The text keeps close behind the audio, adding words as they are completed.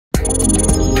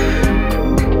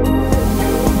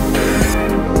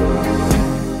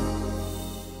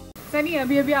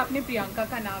अभी अभी आपने प्रियंका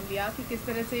का नाम लिया कि किस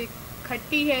तरह से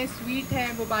खट्टी है, स्वीट है,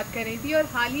 वो बात कर रही थी, और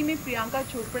हाल ही में प्रियंका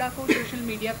चोपड़ा को सोशल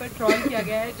मीडिया पर ट्रोल किया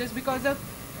गया है just because of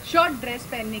short dress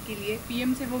पहनने के लिए।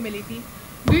 पीएम से वो मिली थी।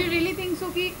 Do you really think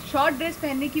so कि शॉर्ट ड्रेस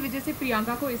पहनने की वजह से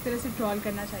प्रियंका को इस तरह से ट्रोल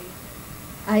करना चाहिए?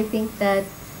 I think that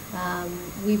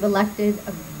we've elected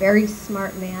a very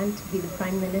smart man to be the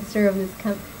prime minister of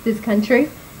this country.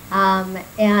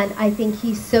 And I think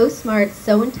he's so smart,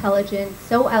 so intelligent,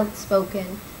 so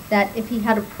outspoken that if he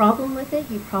had a problem with it,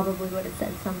 he probably would have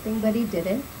said something, but he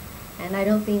didn't. And I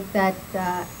don't think that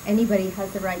anybody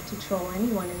has the right to troll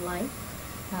anyone in life.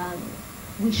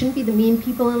 We shouldn't be the mean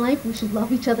people in life. We should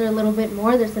love each other a little bit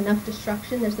more. There's enough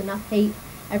destruction. There's enough hate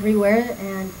everywhere.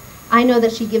 And I know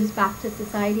that she gives back to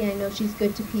society. I know she's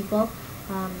good to people.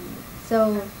 So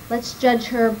let's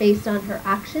judge her based on her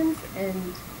actions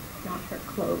and not her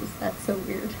clothes. That's so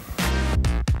weird.